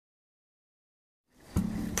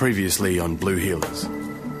Previously on Blue Healers.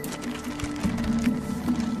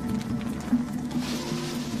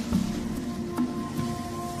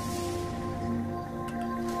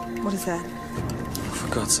 What is that? For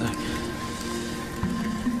God's sake.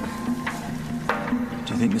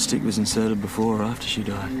 Do you think the stick was inserted before or after she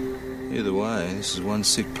died? Either way, this is one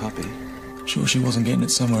sick puppy. Sure she wasn't getting it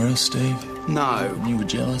somewhere else, Steve? No. And you were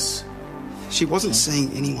jealous? She wasn't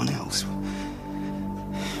seeing anyone else.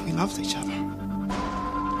 We loved each other.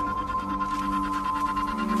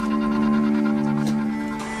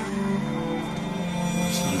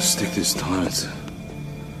 It's not a stick this time,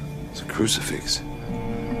 it's a crucifix.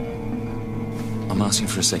 I'm asking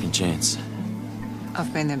for a second chance.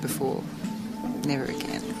 I've been there before. Never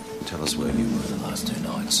again. Tell us where you were the last 2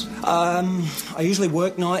 nights. I usually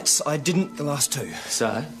work nights. I didn't the last 2.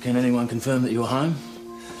 So, can anyone confirm that you were home?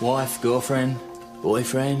 Wife, girlfriend,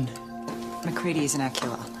 boyfriend? McCready isn't our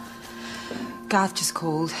killer. Garth just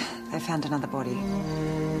called. They found another body.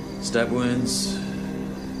 Stab wounds.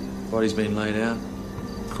 Body's been laid out.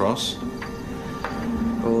 Cross?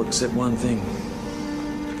 All except one thing.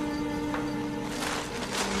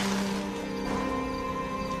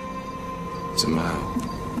 It's a male.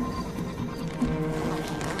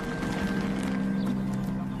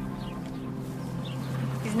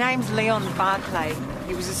 His name's Leon Barclay.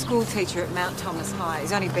 He was a school teacher at Mount Thomas High.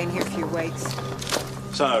 He's only been here a few weeks.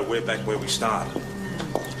 So, we're back where we started.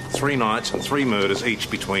 3 nights and 3 murders, each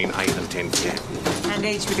between 8 and 10 p.m. And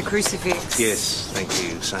each with a crucifix. Yes, thank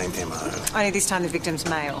you. Same MO. Only this time the victim's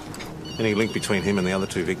male. Any link between him and the other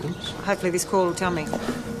 2 victims? Hopefully this call will tell me.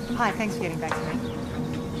 Hi, thanks for getting back to me.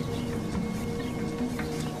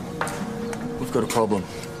 We've got a problem.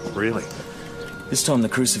 Really? This time the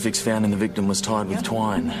crucifix found in the victim was tied with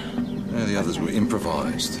twine. Yeah, the others were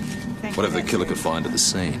improvised. Whatever the killer could find at the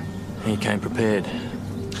scene. He came prepared.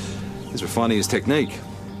 He's refining his technique.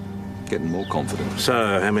 Getting more confident. So,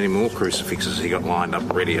 how many more crucifixes has he got lined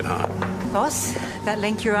up ready at home? Boss, that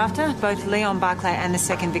link you're after, both Leon Barclay and the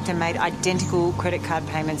second victim made identical credit card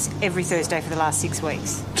payments every Thursday for the last 6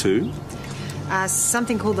 weeks. 2?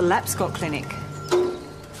 Something called the Lapscott Clinic.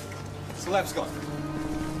 It's the Lapscott.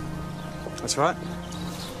 That's right.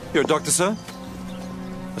 You're a doctor, sir?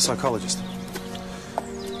 A psychologist.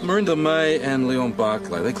 Marinda May and Leon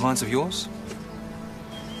Barclay, they clients of yours?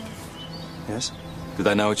 Yes. Do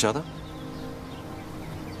they know each other?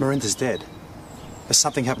 Marinda's dead. Has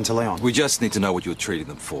something happened to Leon? We just need to know what you're treating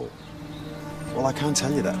them for. Well, I can't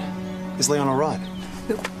tell you that. Is Leon all right?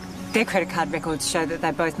 Look, their credit card records show that they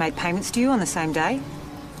both made payments to you on the same day.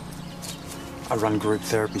 I run group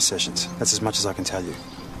therapy sessions. That's as much as I can tell you.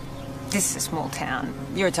 This is a small town.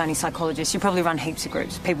 You're a tiny psychologist. You probably run heaps of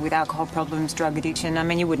groups. People with alcohol problems, drug addiction. I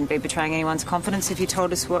mean, you wouldn't be betraying anyone's confidence if you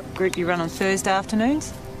told us what group you run on Thursday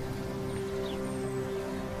afternoons.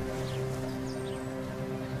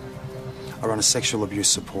 I run a sexual abuse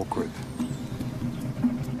support group.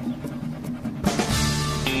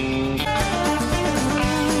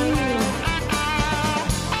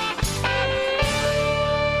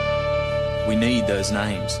 We need those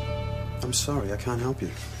names. I'm sorry, I can't help you.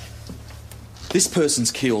 This person's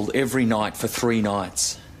killed every night for 3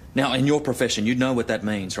 nights. Now, in your profession, you'd know what that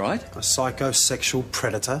means, right? A psychosexual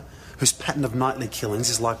predator whose pattern of nightly killings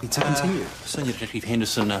is likely to continue. Senior Detective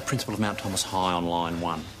Henderson, Principal of Mount Thomas High on line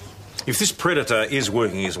 1. If this predator is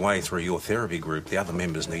working his way through your therapy group, the other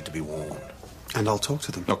members need to be warned. And I'll talk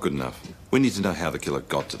to them. Not good enough. We need to know how the killer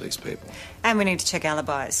got to these people. And we need to check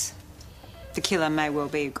alibis. The killer may well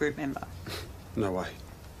be a group member. No way.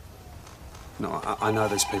 No, I know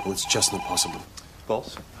these people. It's just not possible.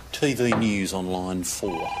 Boss? TV News on line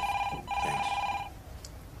 4. Thanks.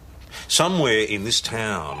 Somewhere in this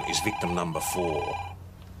town is victim number 4,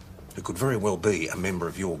 who could very well be a member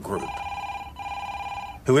of your group.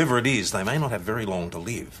 Whoever it is, they may not have very long to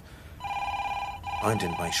live. I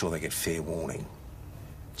intend to make sure they get fair warning.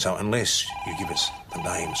 So unless you give us the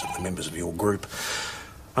names of the members of your group,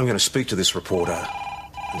 I'm going to speak to this reporter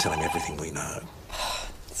and tell him everything we know.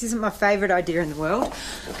 This isn't my favourite idea in the world.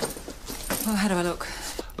 Well, how do I look?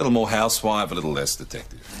 A little more housewife, a little less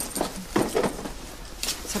detective.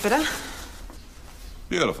 Is that better?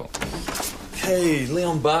 Beautiful. Okay,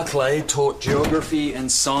 Leon Barclay taught geography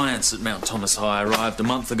and science at Mount Thomas High. Arrived a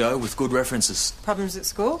month ago with good references. Problems at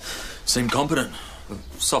school? Seemed competent.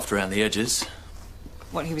 Soft around the edges.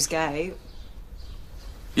 What, he was gay?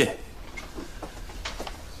 Yeah.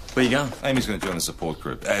 Where you going? Amy's going to join the support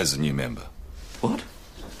group as a new member. What?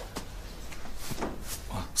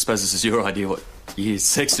 Well, I suppose this is your idea. What? Years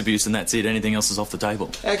sex abuse and that's it. Anything else is off the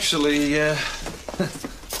table. Actually, the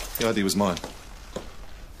idea was mine.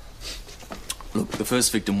 Look, the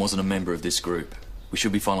first victim wasn't a member of this group. We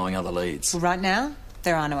should be following other leads. Well, right now,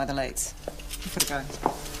 there are no other leads. You've got to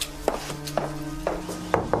go.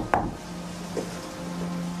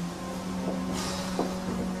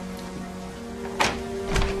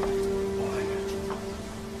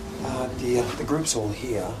 The group's all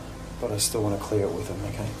here, but I still want to clear it with them,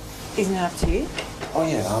 okay? Isn't it up to you? Oh,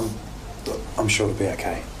 yeah, I'm sure it'll be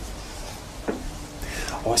okay.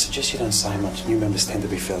 Oh, I suggest you don't say much. New members tend to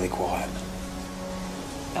be fairly quiet.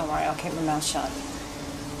 Don't worry, I'll keep my mouth shut.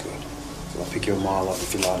 Good. So I'll pick you a mile up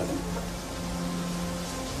if you lie to them.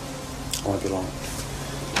 I won't be long.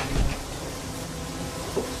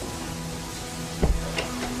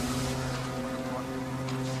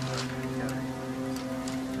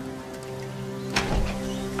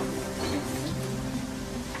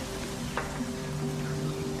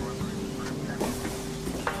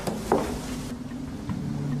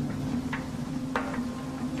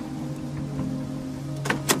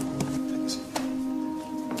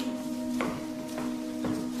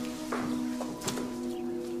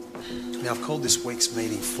 Now, I've called this week's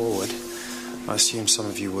meeting forward. I assume some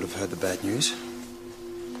of you would have heard the bad news.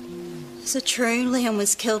 Is it true Leon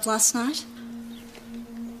was killed last night?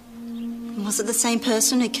 Was it the same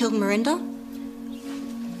person who killed Miranda?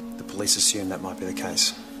 The police assume that might be the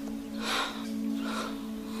case.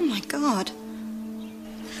 Oh, my God.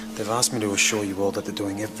 They've asked me to assure you all that they're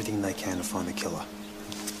doing everything they can to find the killer.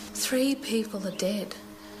 3 people are dead.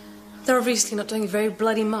 They're obviously not doing very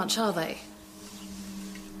bloody much, are they?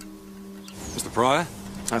 Mr. Pryor?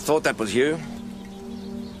 I thought that was you.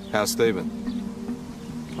 How's Stephen?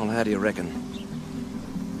 Well, how do you reckon?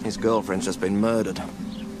 His girlfriend's just been murdered.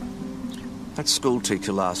 That school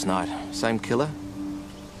teacher last night, same killer?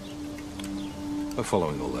 We're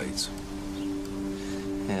following all leads.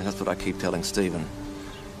 Yeah, that's what I keep telling Stephen.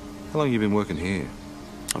 How long have you been working here?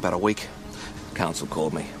 About a week. Council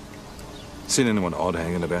called me. Seen anyone odd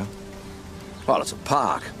hanging about? Well, it's a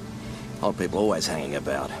park. Odd people always hanging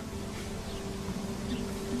about.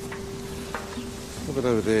 What about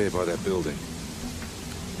over there by that building?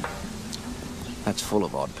 That's full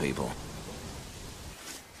of odd people.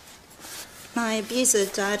 My abuser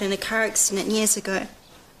died in a car accident years ago.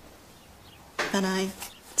 But I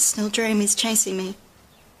still dream he's chasing me.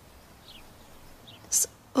 It's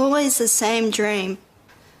always the same dream.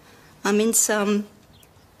 I'm in some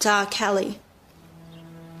dark alley.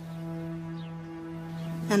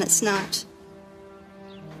 And it's night.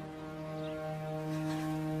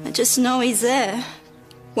 I just know he's there,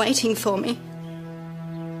 waiting for me.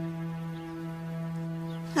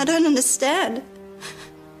 I don't understand.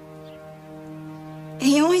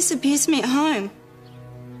 He always abused me at home,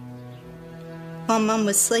 while Mum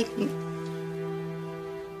was sleeping.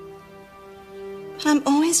 But I'm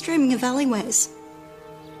always dreaming of alleyways.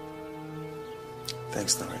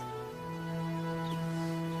 Thanks, Nori.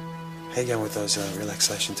 How you going with those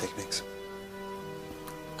relaxation techniques?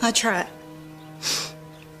 I try.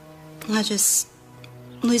 I just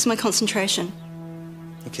lose my concentration.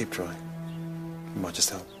 You keep trying. It might just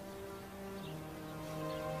help.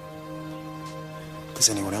 Does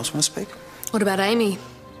anyone else want to speak? What about Amy?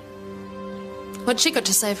 What's she got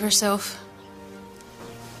to say for herself?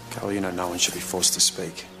 Carol, you know no one should be forced to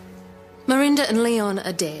speak. Miranda and Leon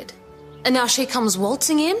are dead. And now she comes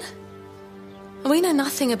waltzing in? We know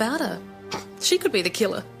nothing about her. She could be the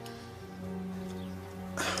killer.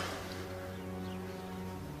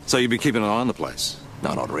 So you've been keeping an eye on the place?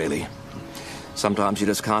 No, not really. Sometimes you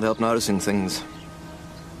just can't help noticing things.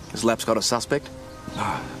 Has Lap's got a suspect?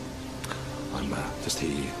 No. I'm just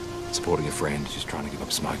here, supporting a friend who's trying to give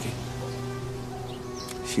up smoking.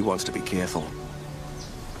 She wants to be careful.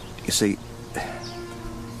 You see,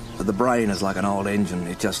 the brain is like an old engine.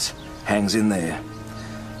 It just hangs in there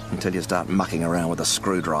until you start mucking around with a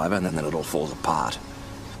screwdriver, and then it all falls apart.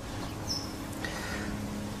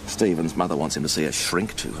 Stephen's mother wants him to see a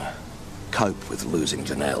shrink to cope with losing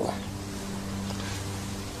Janelle.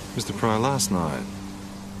 Mr. Pryor, last night...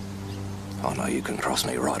 Oh, no, you can cross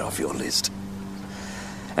me right off your list.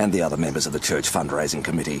 And the other members of the church fundraising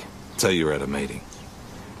committee. So you were at a meeting?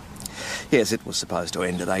 Yes, it was supposed to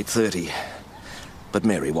end at 8:30. But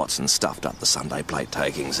Mary Watson stuffed up the Sunday plate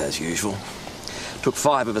takings, as usual. Took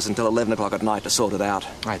 5 of us until 11 o'clock at night to sort it out.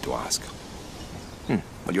 I had to ask. Well,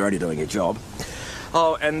 you're only doing your job.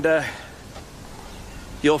 Oh, and,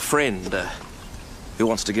 your friend, who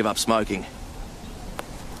wants to give up smoking.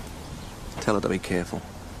 Tell her to be careful.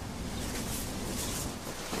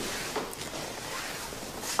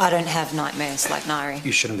 I don't have nightmares like Nairi.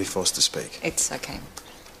 You shouldn't be forced to speak. It's okay.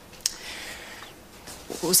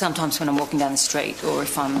 Well, sometimes when I'm walking down the street or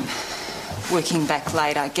if I'm working back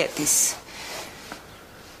late, I get this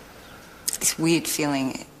this weird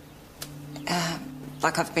feeling,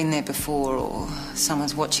 like I've been there before or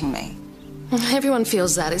someone's watching me. Everyone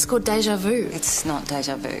feels that. It's called deja vu. It's not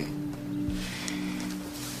deja vu.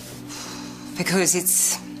 Because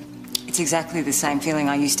it's exactly the same feeling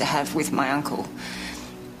I used to have with my uncle.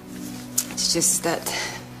 It's just that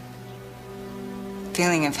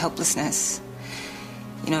feeling of helplessness.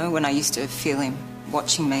 You know, when I used to feel him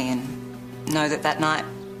watching me and know that that night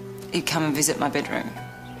he'd come and visit my bedroom.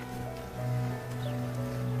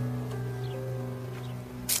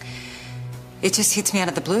 It just hits me out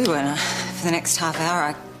of the blue, and for the next half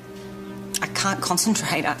hour I can't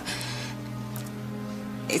concentrate.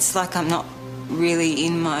 It's like I'm not really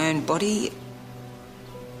in my own body.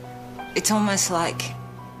 It's almost like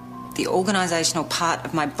the organisational part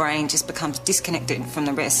of my brain just becomes disconnected from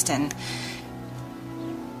the rest, and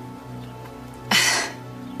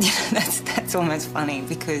you know, that's almost funny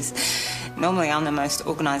because normally I'm the most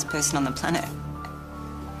organised person on the planet.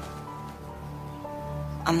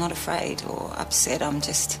 I'm not afraid or upset, I'm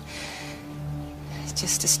just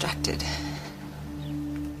distracted.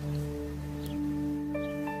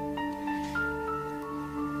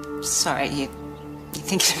 Sorry, you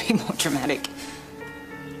think it'd be more dramatic.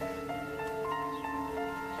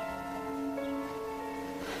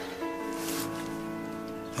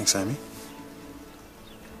 Thanks, Amy.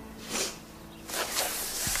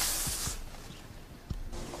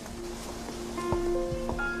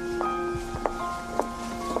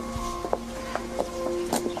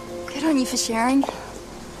 Good on you for sharing.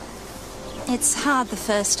 It's hard the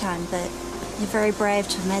first time, but you're very brave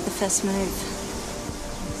to have made the first move.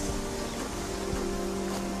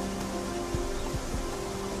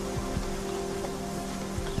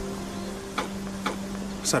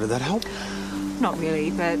 So did that help? Not really,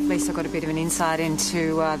 but at least I got a bit of an insight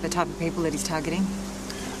into the type of people that he's targeting.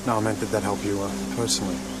 No, I meant did that help you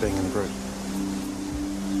personally, being in the group?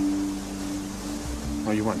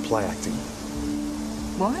 Oh, you weren't play acting.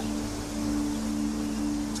 What?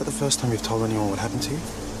 Is that the first time you've told anyone what happened to you?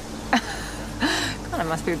 God, I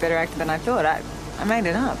must be a better actor than I thought. I made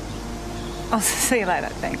it up. I'll see you later,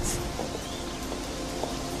 thanks.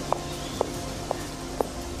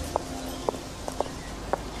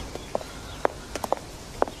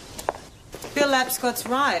 Bill Lapscott's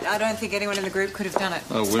right. I don't think anyone in the group could have done it.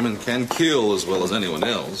 Oh, women can kill as well as anyone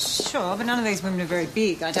else. Sure, but none of these women are very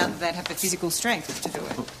big. I doubt that they'd have the physical strength to do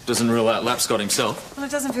it. Doesn't rule out Lapscott himself. Well,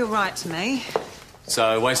 it doesn't feel right to me.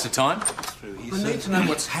 So, waste of time? I need to know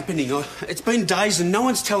what's happening. It's been days and no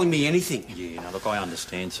one's telling me anything. Yeah, no, look, I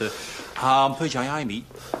understand, sir. PJ, Amy,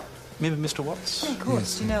 remember Mr. Watts? Yeah, of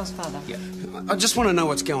course. Janelle's father. Yeah. I just want to know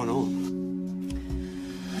what's going on.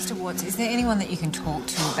 Mr. Watts, is there anyone that you can talk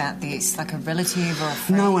to about this, like a relative or a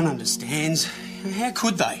friend? No one understands. How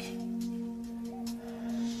could they?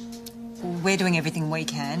 Well, we're doing everything we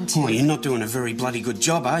can to... Oh, you're not doing a very bloody good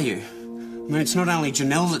job, are you? I mean, it's not only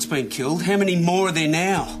Janelle that's been killed. How many more are there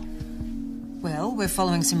now? Well, we're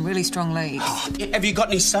following some really strong leads. Oh, have you got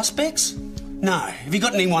any suspects? No. Have you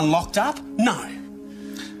got anyone locked up? No.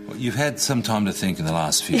 Well, you've had some time to think in the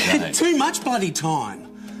last few days. Too much bloody time.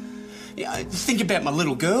 Yeah, think about my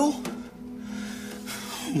little girl.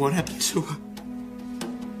 What happened to her?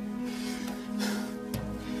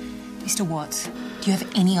 Mr. Watts, do you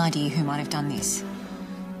have any idea who might have done this?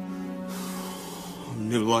 I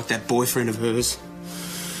never liked that boyfriend of hers.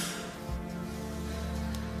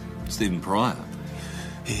 Stephen Pryor.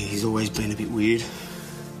 Yeah, he's always been a bit weird.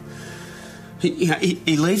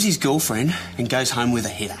 He leaves his girlfriend and goes home with a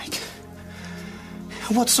headache.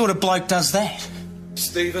 What sort of bloke does that?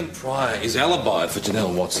 Stephen Pryor is alibied for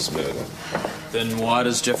Janelle Watts' murder. Then why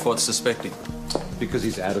does Jeff Watts suspect him? Because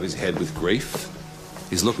he's out of his head with grief.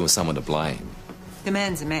 He's looking for someone to blame. The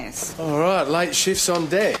man's a mess. All right, late shifts on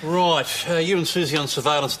deck. Right, you and Susie on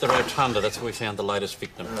surveillance at the Rotunda. That's where we found the latest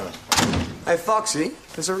victim. Hey, Foxy,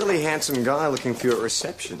 there's a really handsome guy looking for you at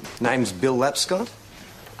reception. Name's Bill Lapscott.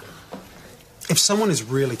 If someone is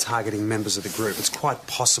really targeting members of the group, it's quite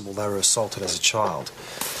possible they were assaulted as a child.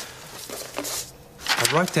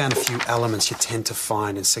 I wrote down a few elements you tend to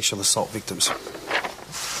find in sexual assault victims.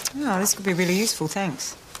 Oh, this could be really useful,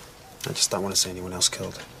 thanks. I just don't want to see anyone else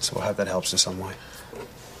killed, so I hope that helps in some way.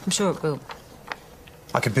 I'm sure it will.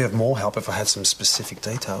 I could be of more help if I had some specific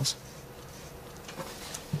details.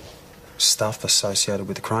 Stuff associated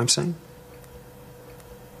with the crime scene.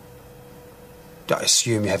 I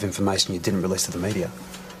assume you have information you didn't release to the media.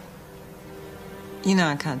 You know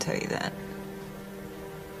I can't tell you that.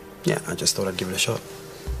 Yeah, I just thought I'd give it a shot.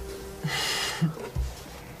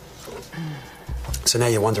 So now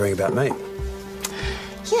you're wondering about me.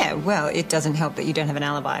 Yeah, well, it doesn't help that you don't have an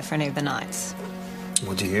alibi for any of the nights.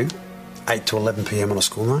 Well, do you? 8 to 11 p.m. on a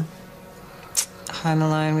school night. Home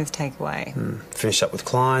alone with takeaway. Finish up with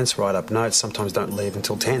clients, write up notes, sometimes don't leave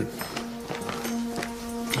until 10.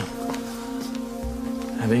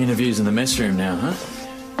 Having interviews in the mess room now, huh?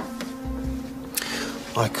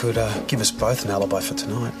 I could give us both an alibi for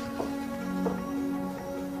tonight.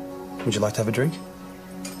 Would you like to have a drink?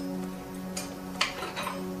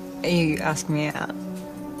 Are you asking me out?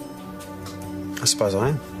 I suppose I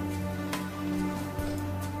am.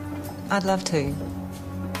 I'd love to.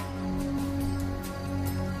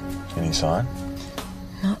 Any sign?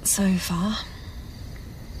 Not so far.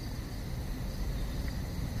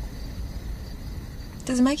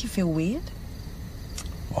 Does it make you feel weird?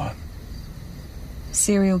 What?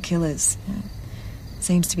 Serial killers.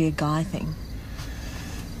 Seems to be a guy thing.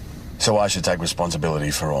 So I should take responsibility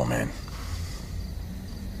for all men.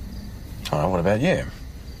 Oh, what about you?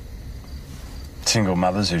 Single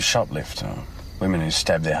mothers who shoplift, or women who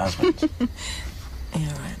stab their husbands.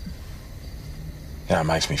 Yeah, right. You know, it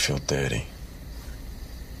makes me feel dirty.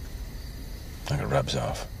 Like it rubs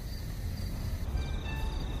off.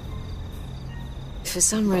 For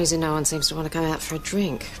some reason, no one seems to want to go out for a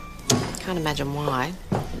drink. Can't imagine why.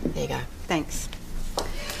 There you go. Thanks.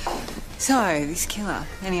 So, this killer,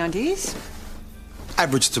 any ideas?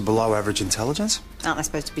 Average to below average intelligence? Aren't they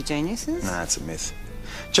supposed to be geniuses? Nah, it's a myth.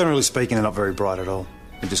 Generally speaking, they're not very bright at all.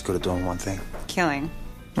 They're just good at doing one thing. Killing.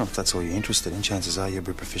 Well, if that's all you're interested in, chances are you'll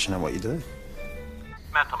be proficient at what you do.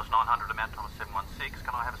 Mount Thomas 900 to Mount Thomas 716.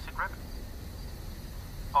 Can I have a sit rep?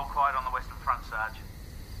 All quiet on the western front, Sarge.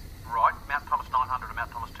 Right, Mount Thomas 900 to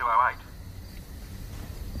Mount Thomas 208.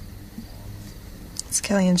 It's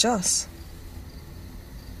Kelly and Joss.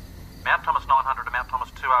 Mount Thomas 900 to Mount Thomas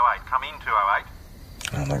 208. Come in 208.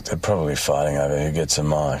 Oh, look, they're probably fighting over who gets a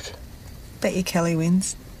mic. Bet you Kelly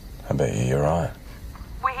wins. I bet you're right.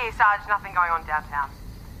 We're here, Sarge. Nothing going on downtown.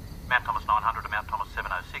 Mount Thomas 900 to Mount Thomas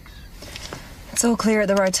 706. It's all clear at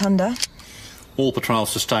the rotunda. All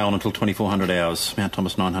patrols to stay on until 2400 hours. Mount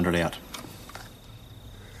Thomas 900 out.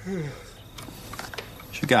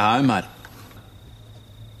 Should go home, mate.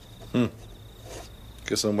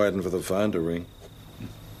 Guess I'm waiting for the phone to ring.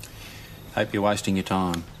 Hope you're wasting your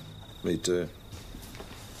time. Me too.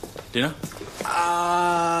 Dinner?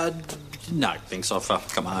 No, thanks. I've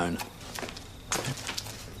come home.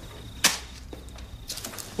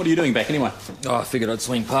 What are you doing back anyway? Oh, I figured I'd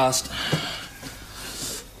swing past.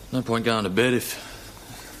 No point going to bed if...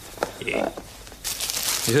 Yeah.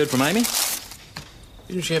 You heard from Amy?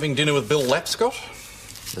 Isn't she having dinner with Bill Lapscott?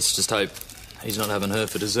 Let's just hope he's not having her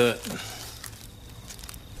for dessert.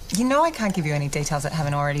 You know I can't give you any details that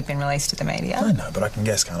haven't already been released to the media. I know, but I can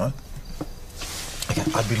guess, can't I? Okay,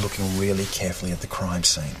 I'd be looking really carefully at the crime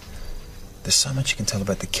scene. There's so much you can tell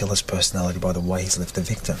about the killer's personality by the way he's left the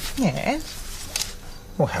victim. Yeah.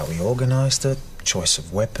 Well, how he organised it, choice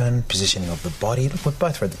of weapon, positioning of the body. Look, we've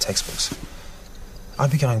both read the textbooks.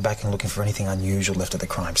 I'd be going back and looking for anything unusual left at the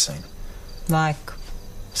crime scene. Like?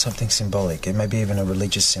 Something symbolic, maybe even a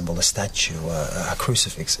religious symbol, a statue, a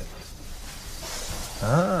crucifix.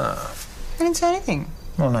 Ah. I didn't say anything.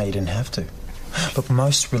 Well, no, you didn't have to. Look,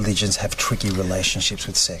 most religions have tricky relationships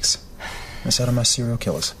with sex. And so do most serial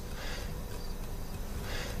killers.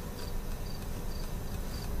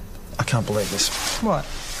 I can't believe this. What?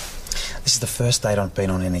 This is the first date I've been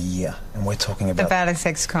on in a year, and we're talking about... About a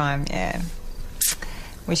sex crime, yeah.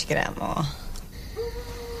 We should get out more.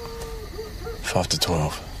 5 to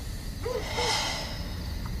 12.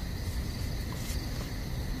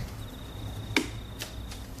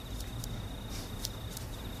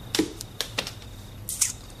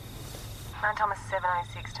 Mount Thomas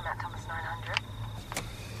 706 to Mount Thomas 900.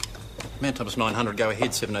 Mount Thomas 900, go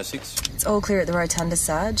ahead, 706. It's all clear at the rotunda,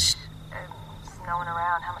 Sarge. There's no one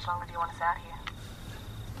around. How much longer do you want us out here?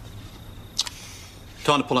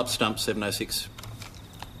 Time to pull up stump, 706.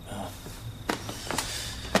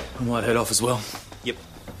 I might head off as well. Yep.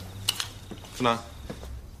 For now.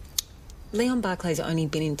 Leon Barclay's only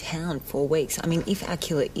been in town 4 weeks. I mean, if our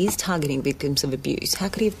killer is targeting victims of abuse, how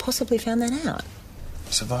could he have possibly found that out?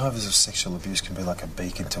 Survivors of sexual abuse can be like a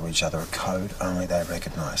beacon to each other, a code only they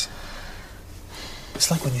recognise.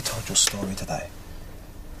 It's like when you told your story today.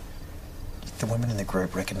 The women in the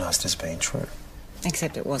group recognised it as being true.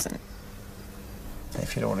 Except it wasn't.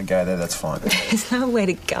 If you don't want to go there, that's fine. There's nowhere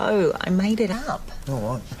to go. I made it up. All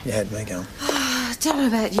right. You had me going. I don't know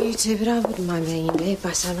about you two, but I wouldn't mind being in bed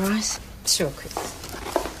by sunrise. Sure, Chris.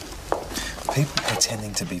 People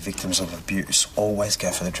pretending to be victims of abuse always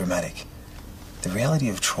go for the dramatic. The reality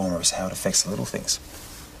of trauma is how it affects the little things.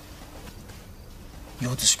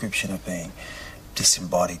 Your description of being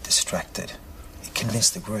disembodied, distracted, it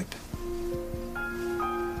convinced the group.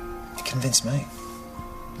 It convince me.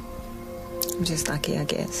 I'm just lucky, I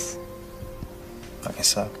guess. I guess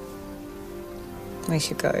so. We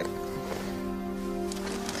should go.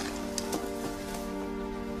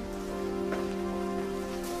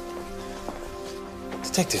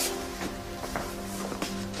 Detective.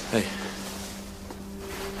 Hey.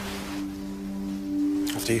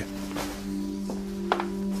 After you.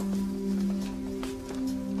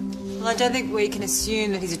 Well, I don't think we can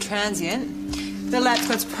assume that he's a transient. Bill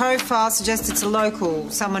Lapscott's profile suggests it's a local,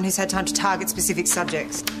 someone who's had time to target specific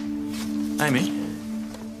subjects. Amy?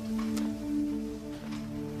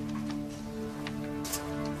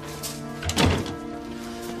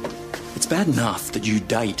 It's bad enough that you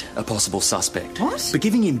date a possible suspect. What? But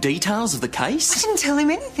giving him details of the case? I didn't tell him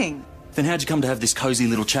anything. Then how'd you come to have this cosy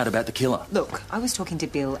little chat about the killer? Look, I was talking to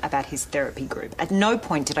Bill about his therapy group. At no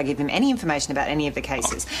point did I give him any information about any of the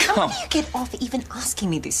cases. How do you get off even asking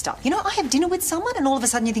me this stuff? You know, I have dinner with someone and all of a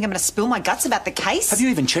sudden you think I'm going to spill my guts about the case? Have you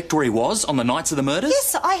even checked where he was on the nights of the murders?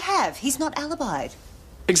 Yes, I have. He's not alibied.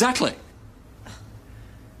 Exactly.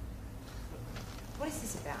 What is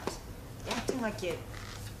this about? You're acting like you're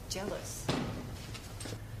jealous.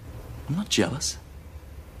 I'm not jealous.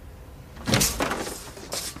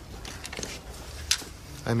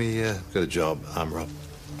 Amy, got a job. I'm Rob.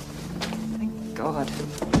 Thank God.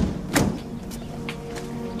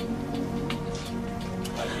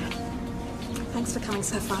 Thanks for coming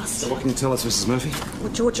so fast. What can you tell us, Mrs. Murphy?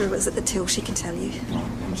 Well, Georgia was at the till. She can tell you.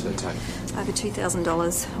 How much did they take? Over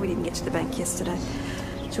 $2,000. We didn't get to the bank yesterday.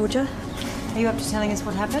 Georgia? Are you up to telling us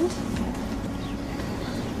what happened?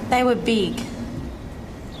 They were big.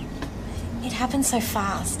 It happened so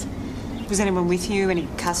fast. Was anyone with you? Any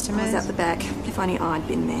I customers? was at the back. If only I'd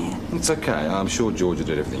been there. It's okay. I'm sure Georgia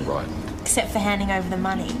did everything right. Except for handing over the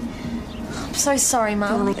money. I'm so sorry,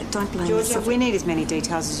 Mum. Darling, don't blame Georgia, yourself. we need as many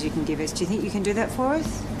details as you can give us. Do you think you can do that for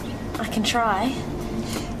us? I can try.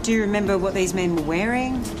 Do you remember what these men were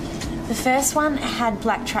wearing? The first one had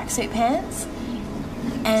black tracksuit pants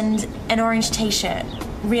and an orange t-shirt,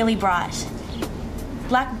 really bright.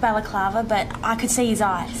 Black balaclava, but I could see his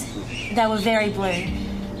eyes. They were very blue.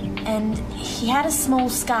 And he had a small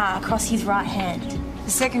scar across his right hand.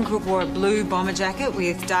 The second crook wore a blue bomber jacket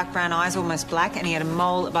with dark brown eyes, almost black, and he had a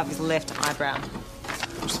mole above his left eyebrow.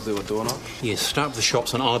 What's to do with doorknob? Yes, start with the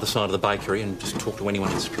shops on either side of the bakery and just talk to anyone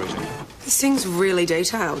in the street. This thing's really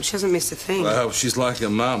detailed. She hasn't missed a thing. Well, she's like her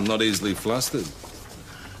mum, not easily flustered.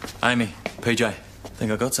 Amy, PJ,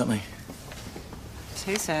 think I got something. What's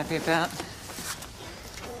he so happy about?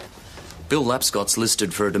 Bill Lapscott's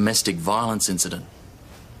listed for a domestic violence incident.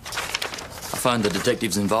 I phoned the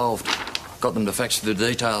detectives involved, got them to fetch the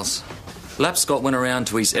details. Lapscott went around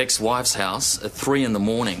to his ex-wife's house at 3 in the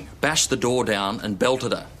morning, bashed the door down and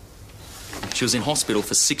belted her. She was in hospital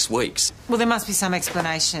for 6 weeks. Well, there must be some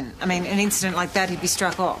explanation. I mean, an incident like that, he'd be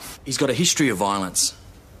struck off. He's got a history of violence,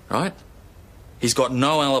 right? He's got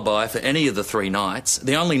no alibi for any of the 3 nights.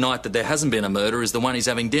 The only night that there hasn't been a murder is the one he's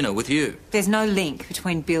having dinner with you. There's no link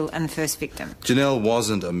between Bill and the first victim. Janelle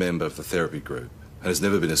wasn't a member of the therapy group and has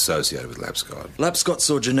never been associated with Lapscott. Lapscott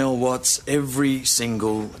saw Janelle Watts every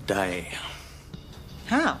single day.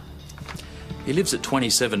 How? He lives at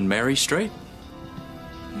 27 Mary Street.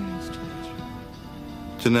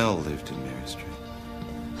 Janelle lived in Mary Street.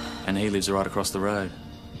 And he lives right across the road.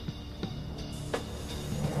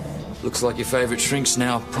 Looks like your favourite shrink's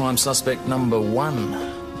now prime suspect number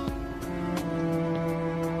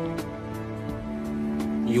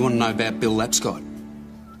 1. You want to know about Bill Lapscott?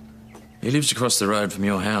 He lives across the road from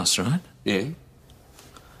your house, right? Yeah.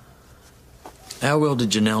 How well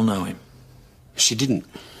did Janelle know him? She didn't.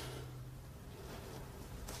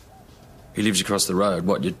 He lives across the road.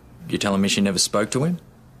 What, you telling me she never spoke to him?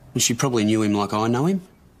 Well, she probably knew him like I know him.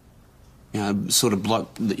 You know, sort of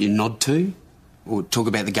bloke that you nod to or talk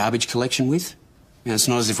about the garbage collection with. You know, it's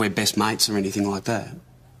not as if we're best mates or anything like that.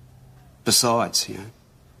 Besides, you know.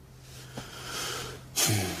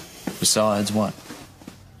 Besides what?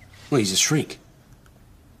 Well, he's a shrink.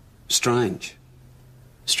 Strange.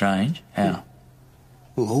 Strange? How?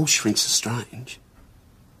 Well, all shrinks are strange.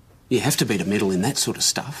 You have to be to meddle in that sort of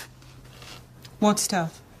stuff. What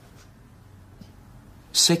stuff?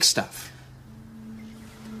 Sex stuff.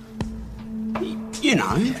 You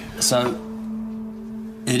know. So,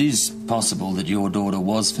 it is possible that your daughter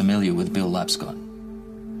was familiar with Bill Lapscott?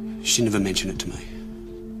 She never mentioned it to me.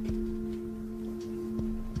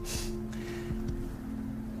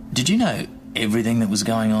 Did you know everything that was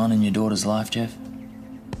going on in your daughter's life, Jeff?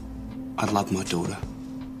 I love my daughter,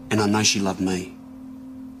 and I know she loved me.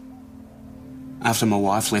 After my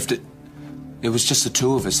wife left it was just the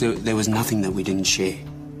two of us. There was nothing that we didn't share.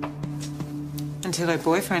 And Until her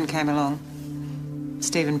boyfriend came along,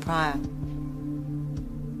 Stephen Pryor.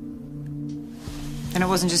 And it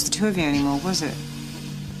wasn't just the two of you anymore, was it?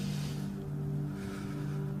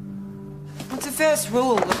 What's the first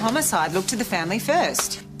rule of homicide? Look to the family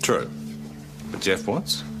first. True. But Jeff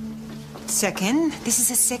Watts? Second, this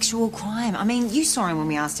is a sexual crime. I mean, you saw him when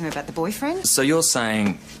we asked him about the boyfriend. So you're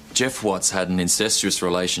saying Jeff Watts had an incestuous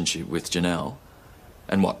relationship with Janelle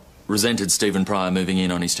and what? Resented Stephen Pryor moving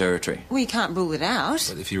in on his territory? Well, you can't rule it out.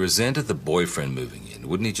 But if he resented the boyfriend moving in,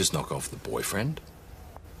 wouldn't he just knock off the boyfriend?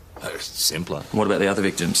 It's simpler. What about the other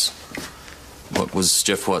victims? What was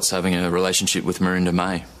Jeff Watts having a relationship with Marinda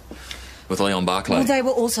May? With Leon Barclay? Well, they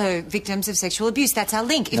were also victims of sexual abuse. That's our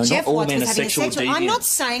link. If No, Jeff not all Watts men was are having sexual a sexual... I'm deviants. not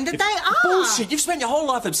saying that they are. Bullshit! You've spent your whole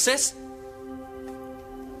life obsessed...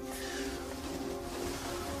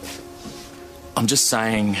 I'm just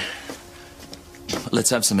saying... Let's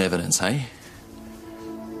have some evidence, hey?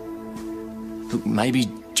 Look,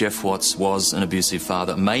 maybe Jeff Watts was an abusive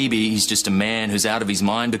father. Maybe he's just a man who's out of his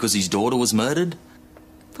mind because his daughter was murdered.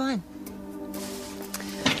 Fine.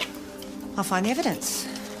 I'll find the evidence.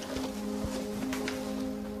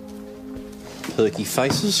 Perky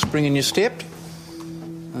faces spring in your step.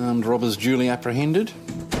 Armed robbers duly apprehended.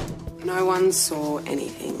 No one saw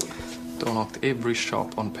anything. Door knocked every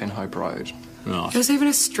shop on Penhope Road. Right. There was even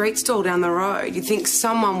a street stall down the road. You'd think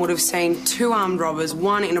someone would have seen two armed robbers,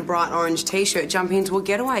 one in a bright orange T-shirt, jump into a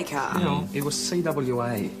getaway car. No, it was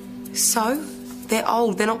CWA. So? They're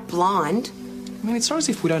old, they're not blind. I mean, it's not as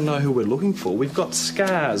if we don't know who we're looking for. We've got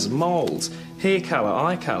scars, moles, hair colour,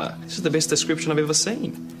 eye colour. This is the best description I've ever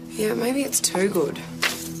seen. Yeah, maybe it's too good.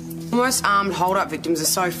 Most armed hold-up victims are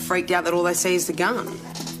so freaked out that all they see is the gun.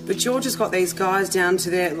 But George has got these guys down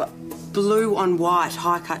to their blue on white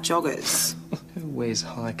high-cut joggers. Who wears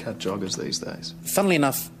high-cut joggers these days? Funnily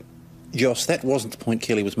enough, Joss, that wasn't the point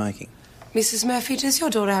Kelly was making. Mrs. Murphy, does your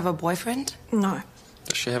daughter have a boyfriend? No.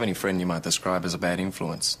 Does she have any friend you might describe as a bad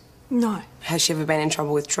influence? No. Has she ever been in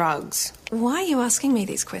trouble with drugs? Why are you asking me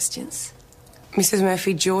these questions? Mrs.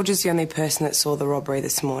 Murphy, George is the only person that saw the robbery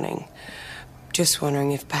this morning. Just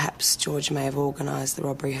wondering if perhaps George may have organised the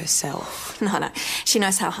robbery herself. No. She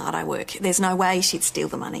knows how hard I work. There's no way she'd steal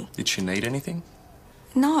the money. Did she need anything?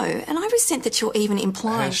 No, and I resent that you're even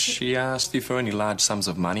implying... Has she asked you for any large sums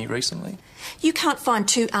of money recently? You can't find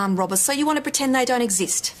two armed robbers, so you want to pretend they don't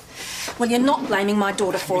exist. Well, you're not blaming my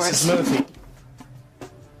daughter for Mrs. it. Murphy.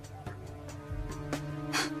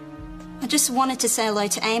 I just wanted to say hello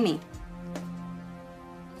to Amy.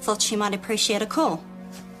 Thought she might appreciate a call.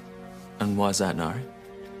 And why's that, Nora?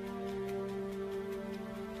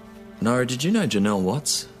 Nora, did you know Janelle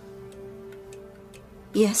Watts?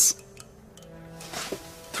 Yes.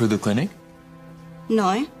 Through the clinic?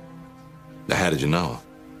 No. How did you know her?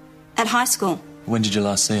 At high school. When did you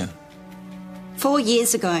last see her? 4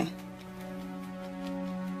 years ago.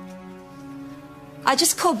 I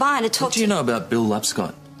just called by to talk What do you know about Bill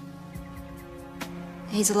Lapscott?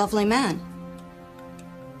 He's a lovely man.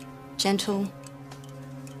 Gentle.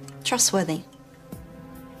 Trustworthy.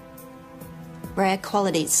 Rare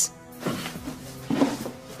qualities.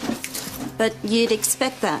 But you'd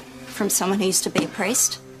expect that from someone who used to be a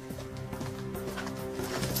priest.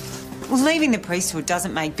 Well, leaving the priesthood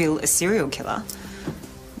doesn't make Bill a serial killer.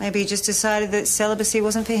 Maybe he just decided that celibacy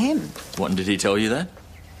wasn't for him. What, and did he tell you that?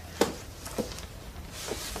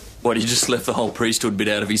 What, he just left the whole priesthood bit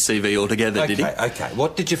out of his CV altogether, did he? Okay.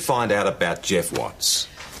 What did you find out about Jeff Watts?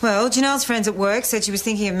 Well, Janelle's friends at work said she was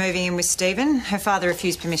thinking of moving in with Stephen. Her father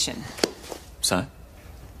refused permission. So?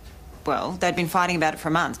 Well, they'd been fighting about it for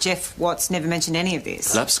a month. Jeff Watts never mentioned any of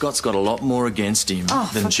this. Lapscott's got a lot more against him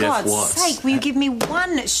than for Jeff God's Watts. sake, will you give me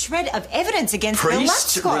one shred of evidence against Bill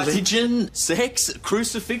Priest, Lapscott? religion, sex,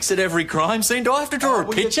 crucifix at every crime scene. Do I have to draw a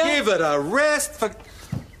Will you picture? give it a rest for...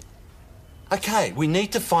 Okay, we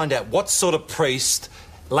need to find out what sort of priest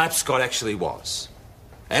Lapscott actually was.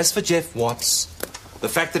 As for Jeff Watts, the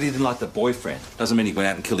fact that he didn't like the boyfriend doesn't mean he went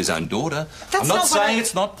out and killed his own daughter. That's I'm not not what saying I-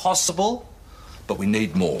 it's not possible, but we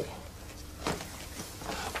need more.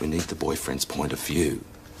 We need the boyfriend's point of view.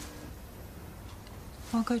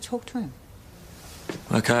 I'll go talk to him.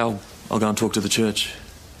 Okay, I'll go and talk to the church.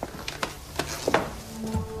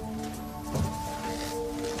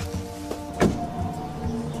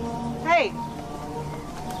 Hey!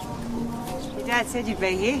 Your dad said you'd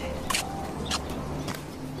be here.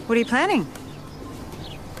 What are you planning?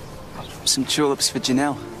 Some tulips for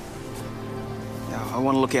Janelle. I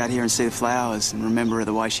want to look out here and see the flowers and remember her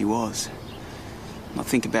the way she was. Not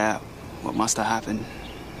think about what must have happened,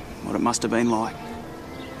 what it must have been like.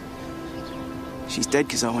 She's dead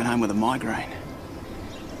because I went home with a migraine.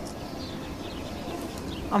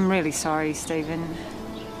 I'm really sorry, Stephen.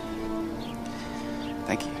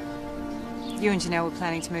 Thank you. You and Janelle were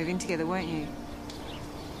planning to move in together, weren't you?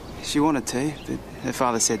 She wanted to, but her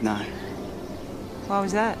father said no. Why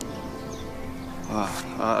was that? Well,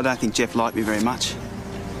 I don't think Jeff liked me very much.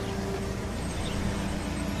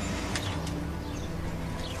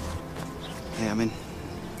 Yeah, I mean,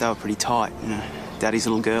 they were pretty tight, you know, Daddy's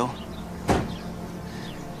little girl.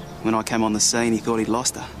 When I came on the scene, he thought he'd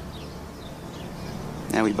lost her.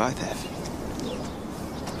 Now we both have.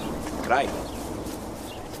 G'day.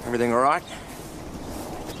 Everything all right?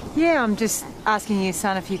 Yeah, I'm just asking your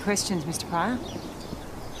son a few questions, Mr. Pryor.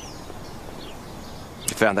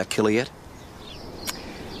 You found that killer yet?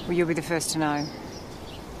 Well, you'll be the first to know.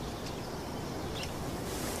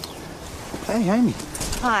 Hey, Amy.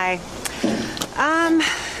 Hi.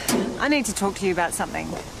 I need to talk to you about something.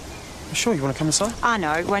 Sure, you want to come inside? I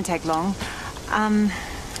know, it won't take long.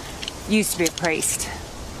 Used to be a priest.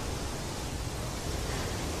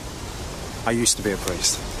 I used to be a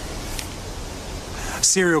priest.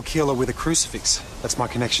 Serial killer with a crucifix. That's my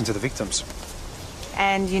connection to the victims.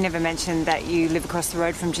 And you never mentioned that you live across the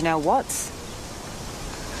road from Janelle Watts.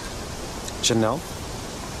 Janelle?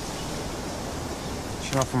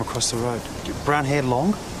 Janelle from across the road. Brown hair,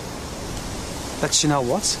 long? That's Janelle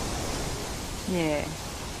Watts? Yeah.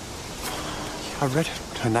 I read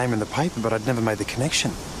her name in the paper, but I'd never made the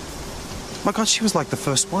connection. My God, she was like the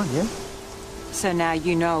first one, yeah? So now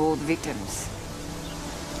you know all the victims.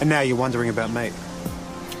 And now you're wondering about me.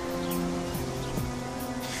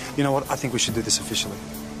 You know what? I think we should do this officially.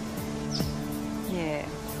 Yeah.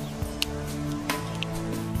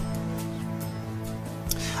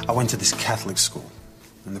 I went to this Catholic school,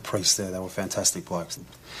 and the priests there, they were fantastic blokes.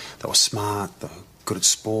 They were smart, they were good at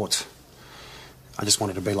sport. I just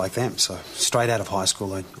wanted to be like them, so straight out of high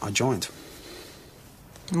school, I joined.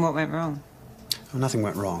 And what went wrong? Well, nothing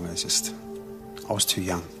went wrong, it's just... I was too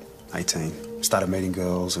young, 18. Started meeting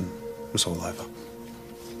girls, and it was all over.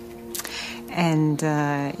 And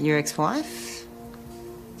your ex-wife?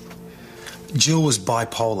 Jill was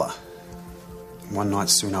bipolar. One night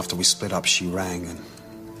soon after we split up, she rang, and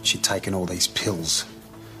she'd taken all these pills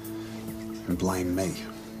and blamed me.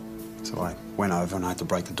 So I went over and I had to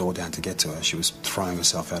break the door down to get to her. She was throwing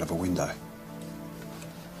herself out of a window.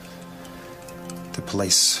 The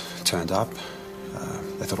police turned up.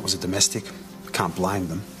 They thought it was a domestic. Can't blame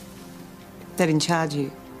them. They didn't charge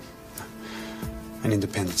you? An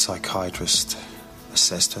independent psychiatrist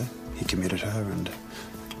assessed her. He committed her, and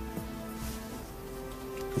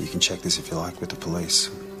you can check this if you like with the police.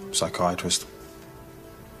 Psychiatrist,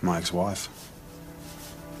 my ex-wife.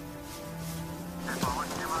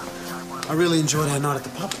 I really enjoyed our night at the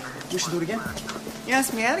pub. We should do it again. You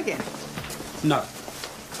asked me out again? No.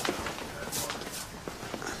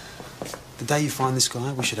 The day you find this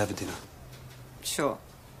guy, we should have a dinner. Sure.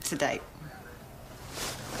 It's a date.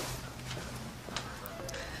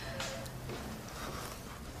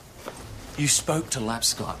 You spoke to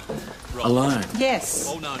Lapscott alone?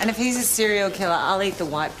 Yes. And if he's a serial killer, I'll eat the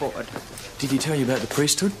whiteboard. Did he tell you about the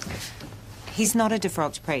priesthood? He's not a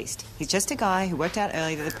defrocked priest. He's just a guy who worked out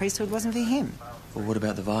early that the priesthood wasn't for him. Well, what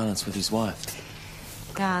about the violence with his wife?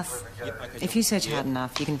 Garth, if you search hard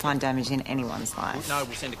enough, you can find damage in anyone's life. No,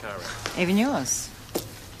 we'll send a car around. Even yours.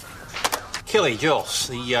 Kelly, Joss,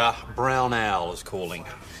 the brown owl is calling.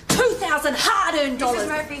 2,000 hard-earned dollars. Mrs.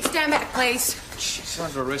 Murphy, stand back, please. She's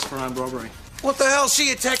under arrest for armed robbery. What the hell?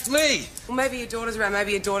 She attacked me! Well, maybe your daughter's around.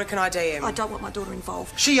 Maybe your daughter can ID him. I don't want my daughter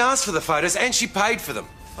involved. She asked for the photos and she paid for them.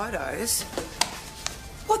 Photos?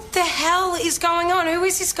 What the hell is going on? Who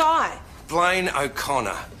is this guy? Blaine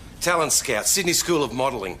O'Connor, talent scout, Sydney School of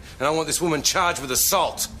Modelling, and I want this woman charged with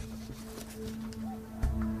assault.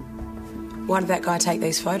 Why did that guy take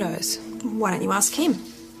these photos? Why don't you ask him?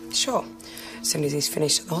 Sure. As soon as he's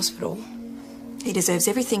finished at the hospital. He deserves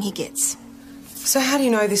everything he gets. So how do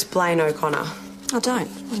you know this Blaine O'Connor? I don't.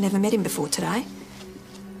 I never met him before today.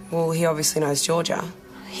 Well, he obviously knows Georgia.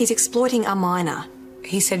 He's exploiting a minor.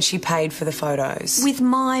 He said she paid for the photos. With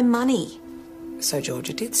my money. So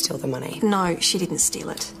Georgia did steal the money? No, she didn't steal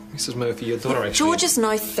it. Mrs. Murphy, your daughter actually... Georgia's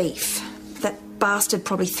no thief. That bastard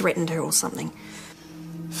probably threatened her or something.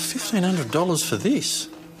 $1,500 for this?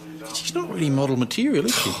 She's not really model material,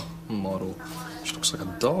 is she? Model. She looks like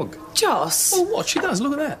a dog. Joss! Well, what? She does.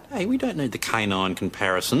 Look at that. Hey, we don't need the canine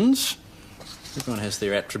comparisons. Everyone has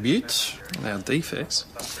their attributes. Our defects.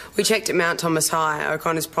 We checked at Mount Thomas High.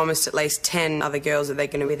 O'Connor's promised at least 10 other girls that they're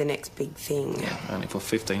going to be the next big thing. Yeah, only for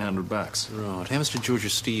 $1,500. Right. How much did Georgia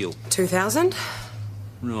steal? 2,000?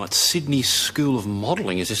 Right. Sydney School of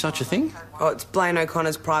Modelling. Is there such a thing? Oh, it's Blaine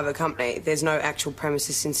O'Connor's private company. There's no actual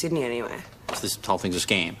premises in Sydney anywhere. this whole thing's a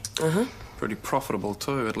scam. Uh-huh. Pretty profitable,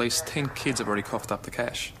 too. At least 10 kids have already coughed up the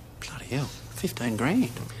cash. Bloody hell, 15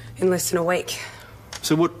 grand. In less than a week.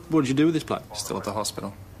 So what did you do with this bloke? Still at the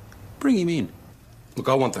hospital. Bring him in. Look,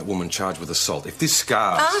 I want that woman charged with assault. If this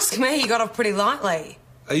scars... Ask me, you got off pretty lightly.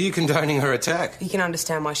 Are you condoning her attack? You can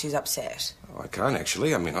understand why she's upset. I can't,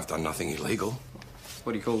 actually. I mean, I've done nothing illegal.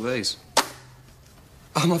 What do you call these?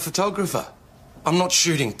 I'm a photographer. I'm not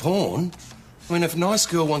shooting porn. I mean, if a nice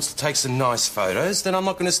girl wants to take some nice photos, then I'm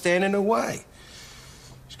not going to stand in her way.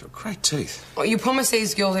 She's got great teeth. Well, you promise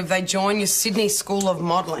these girls if they join your Sydney School of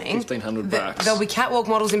Modelling... $1,500. They'll be catwalk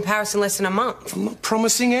models in Paris in less than a month. I'm not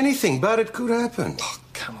promising anything, but it could happen. Oh,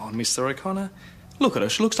 come on, Mr. O'Connor. Look at her.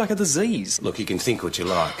 She looks like a disease. Look, you can think what you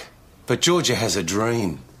like. But Georgia has a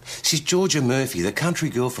dream. She's Georgia Murphy, the country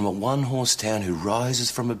girl from a one-horse town who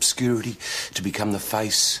rises from obscurity to become the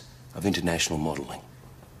face of international modelling.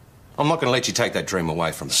 I'm not going to let you take that dream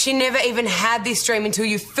away from her. She never even had this dream until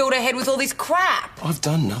you filled her head with all this crap. I've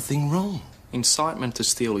done nothing wrong. Incitement to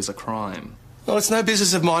steal is a crime. Well, it's no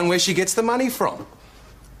business of mine where she gets the money from.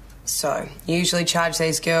 So, you usually charge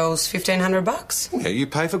these girls $1,500? Yeah, you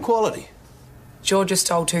pay for quality. Georgia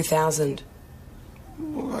stole $2,000.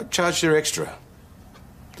 Well, I charged her extra.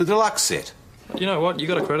 The deluxe set. You know what? You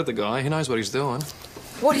got to credit the guy. He knows what he's doing.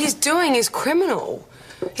 What he's doing is criminal.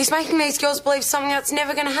 He's making these girls believe something that's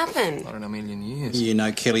never going to happen. Not in a million years. You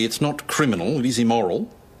know, Kelly, it's not criminal, it is immoral.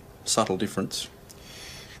 Subtle difference.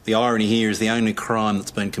 The irony here is the only crime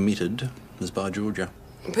that's been committed is by Georgia.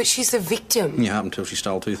 But she's the victim. Yeah, up until she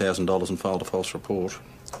stole $2,000 and filed a false report.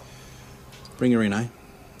 Bring her in, eh?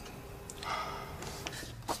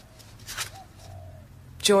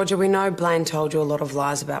 Georgia, we know Blaine told you a lot of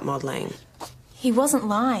lies about modelling. He wasn't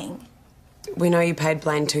lying. We know you paid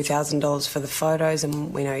Blaine $2,000 for the photos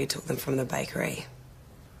and we know you took them from the bakery.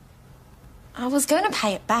 I was going to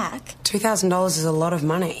pay it back. $2,000 is a lot of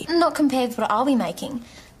money. Not compared with what I'll be making.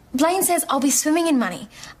 Blaine says I'll be swimming in money.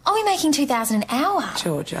 I'll be making $2,000 an hour.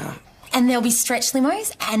 Georgia. And there'll be stretch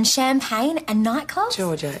limos and champagne and nightclubs.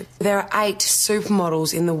 Georgia, there are 8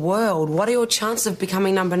 supermodels in the world. What are your chances of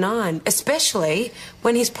becoming number 9? Especially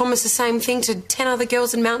when he's promised the same thing to 10 other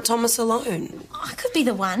girls in Mount Thomas alone. I could be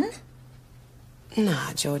the one.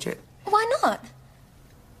 Nah, Georgia. Why not?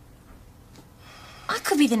 I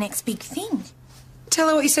could be the next big thing. Tell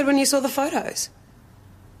her what you said when you saw the photos.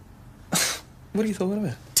 What do you thought of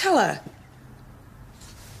her? Tell her.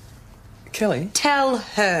 Kelly? Tell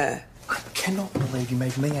her. I cannot believe you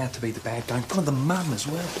made me out to be the bad guy in front of the mum as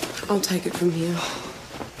well. I'll take it from here.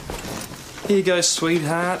 Here you go,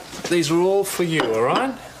 sweetheart. These are all for you, all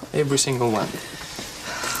right? Every single one.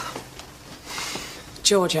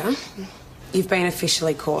 Georgia, you've been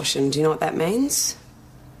officially cautioned. Do you know what that means?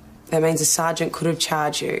 That means a sergeant could have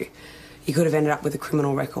charged you. You could have ended up with a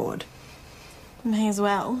criminal record. May as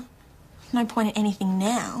well. No point in anything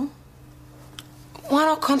now. Why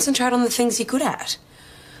not concentrate on the things you're good at?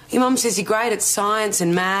 Your mum says you're great at science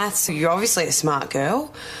and maths, so you're obviously a smart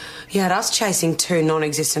girl. You had us chasing 2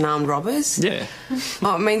 non-existent armed robbers. Yeah.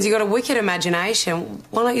 Oh, it means you got a wicked imagination.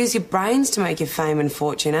 Why not use your brains to make your fame and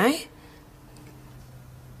fortune, eh?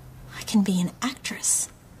 I can be an actress.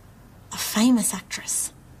 A famous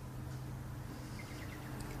actress.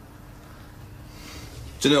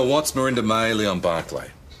 Janelle Watts, Miranda May, Leon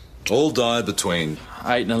Barclay. All died between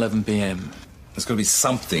 8 and 11 p.m. There's got to be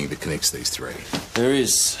something that connects these 3. There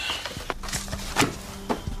is.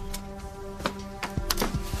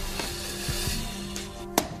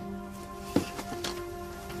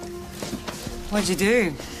 What'd you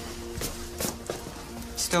do?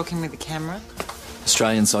 Stalking with a camera?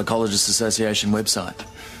 Australian Psychologists Association website.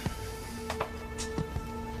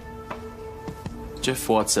 Jeff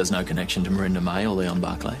Watts has no connection to Miranda May or Leon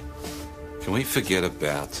Barclay. Can we forget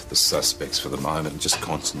about the suspects for the moment and just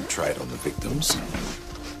concentrate on the victims?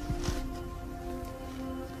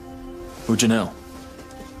 Who, Janelle?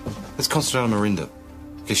 Let's concentrate on Miranda.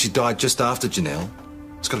 Because she died just after Janelle.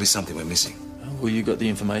 There's got to be something we're missing. Well, you got the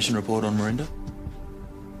information report on Miranda?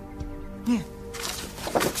 Yeah.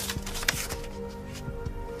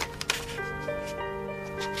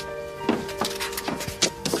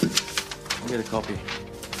 I'll get a copy.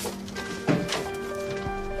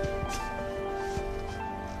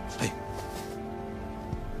 Hey.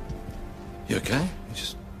 You okay? You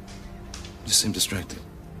just seem distracted.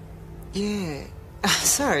 Yeah.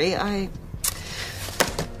 Sorry, I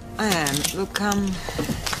am. Look,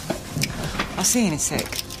 I'll see you in a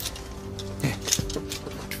sec. Yeah.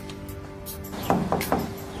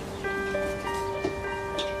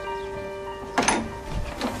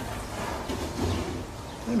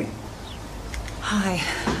 Hi.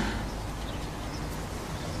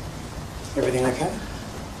 Everything Everything okay?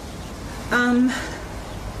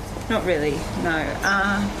 Not really, no.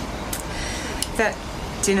 That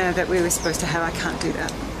dinner that we were supposed to have, I can't do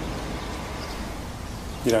that.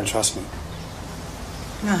 You don't trust me?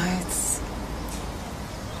 No, it's...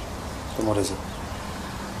 Then what is it?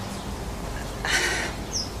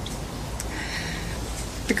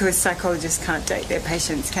 Because psychologists can't date their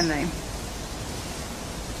patients, can they?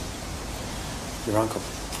 Your uncle?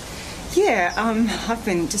 Yeah, I've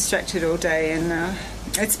been distracted all day and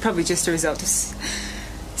it's probably just a result of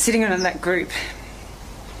sitting on that group.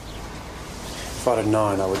 If I'd have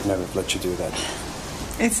known, I would never have let you do that.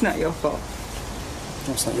 It's not your fault.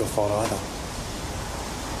 No, it's not your fault either.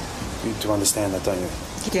 You do understand that, don't you?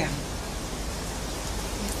 Yeah.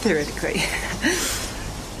 Theoretically.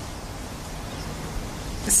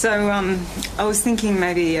 So, I was thinking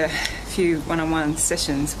maybe a few one-on-one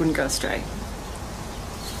sessions wouldn't go astray.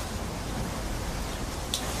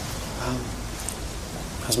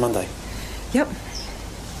 How's Monday? Yep.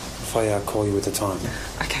 If I call you at the time.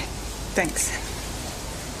 Okay, thanks.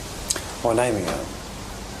 Well, Amy,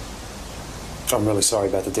 I'm really sorry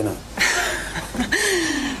about the dinner.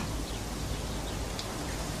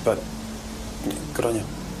 But good on you.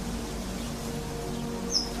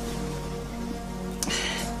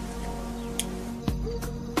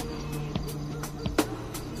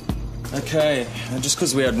 Okay, just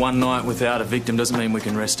because we had one night without a victim doesn't mean we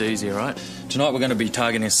can rest easy, all right? Tonight we're going to be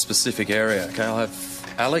targeting a specific area, okay? I'll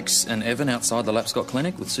have Alex and Evan outside the Lapscott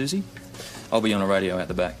Clinic with Susie. I'll be on a radio out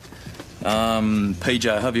the back. PJ,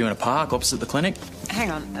 I'll have you in a park opposite the clinic.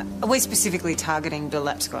 Hang on, are we specifically targeting Bill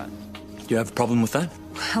Lapscott? Do you have a problem with that?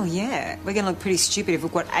 Well, yeah. We're going to look pretty stupid if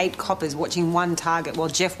we've got 8 coppers watching one target while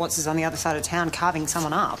Jeff Watts is on the other side of town carving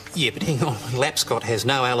someone up. Yeah, but hang on. Lapscott has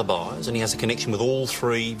no alibis and he has a connection with all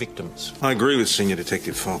 3 victims. I agree with Senior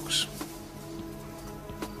Detective Fox.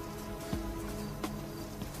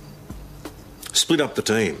 Split up the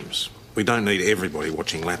teams. We don't need everybody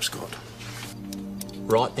watching Lapscott.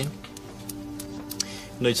 Right then.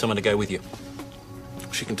 Need someone to go with you.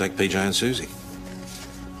 She can take PJ and Susie.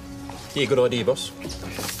 Yeah, good idea, boss.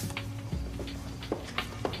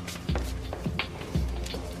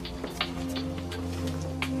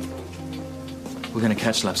 We're going to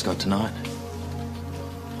catch Lapscott tonight.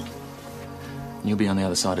 And you'll be on the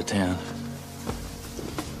other side of town.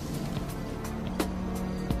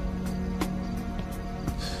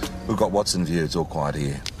 We've got Watts in view. It's all quiet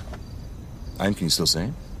here. Aim, can you still see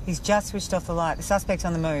him? He's just switched off the light. The suspect's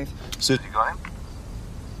on the move. Susie, You got him?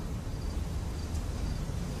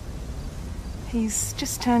 He's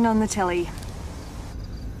just turned on the telly.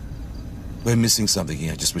 We're missing something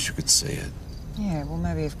here. I just wish you could see it. Yeah, well,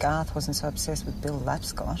 maybe if Garth wasn't so obsessed with Bill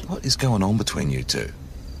Lapscott. What is going on between you two?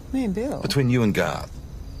 Me and Bill? Between you and Garth?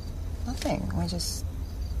 Nothing. We're just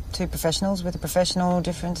 2 professionals with a professional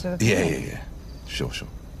difference of Yeah, opinion. yeah. Sure.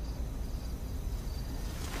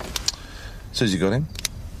 Susie, got him?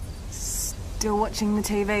 Still watching the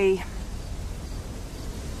TV.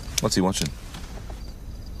 What's he watching?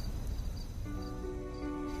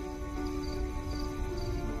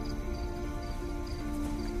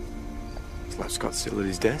 Scott's still at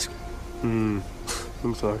his desk.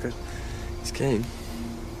 Looks like it. He's keen.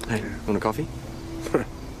 Hey, want a coffee?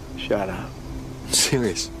 Shut up.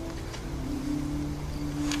 Serious.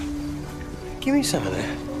 Give me some of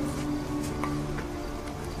that.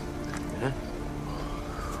 Yeah?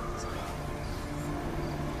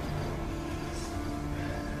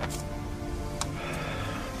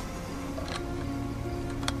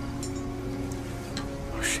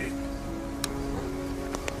 Oh, shit.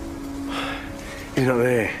 He's not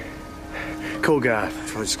there. Call Garth.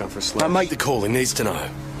 Probably just gone for a slap. Make the call. He needs to know.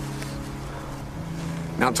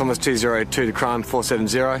 Mount Thomas 202 to crime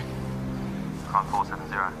 470. Crime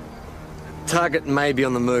 470. Target may be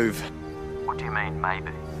on the move. What do you mean,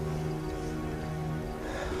 maybe?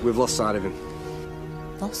 We've lost sight of him.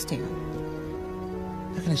 Lost him?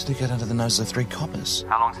 How can he sneak out under the nose of the 3 coppers?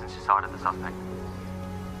 How long since you sighted the suspect?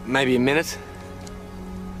 Maybe a minute.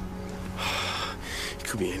 He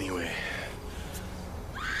could be anywhere.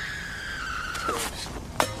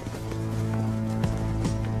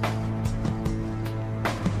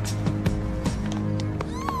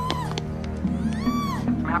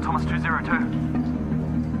 Mount Thomas 202.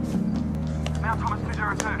 Mount Thomas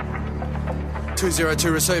 202.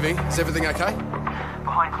 202 receiving. Is everything okay?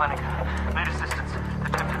 Behind clinic. Need assistance.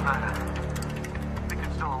 Attempted murder.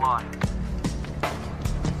 Victim's still alive.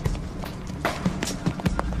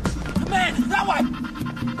 Man, that way!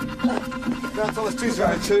 Mount Thomas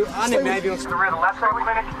 202. I need an ambulance. The rear of the Lapscott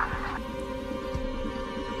clinic.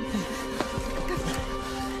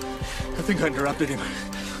 I think I interrupted him.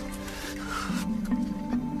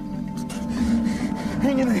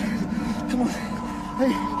 Hang in there. Come on.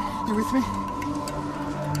 Hey, you with me?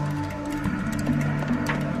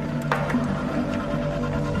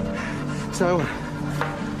 So,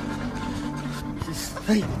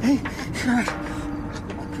 hey,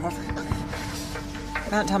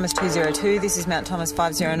 Mount Thomas 202, this is Mount Thomas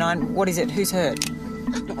 509. What is it? Who's hurt?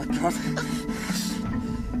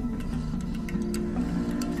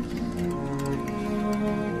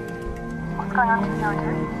 What's going on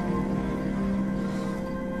 202?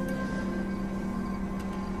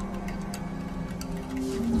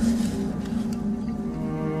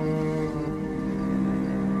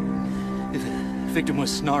 The victim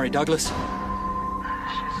was Nari Douglas. She's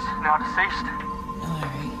now deceased.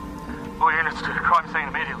 All units to the crime scene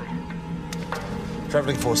immediately.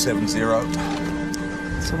 Travelling 470.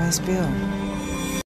 So where's Bill?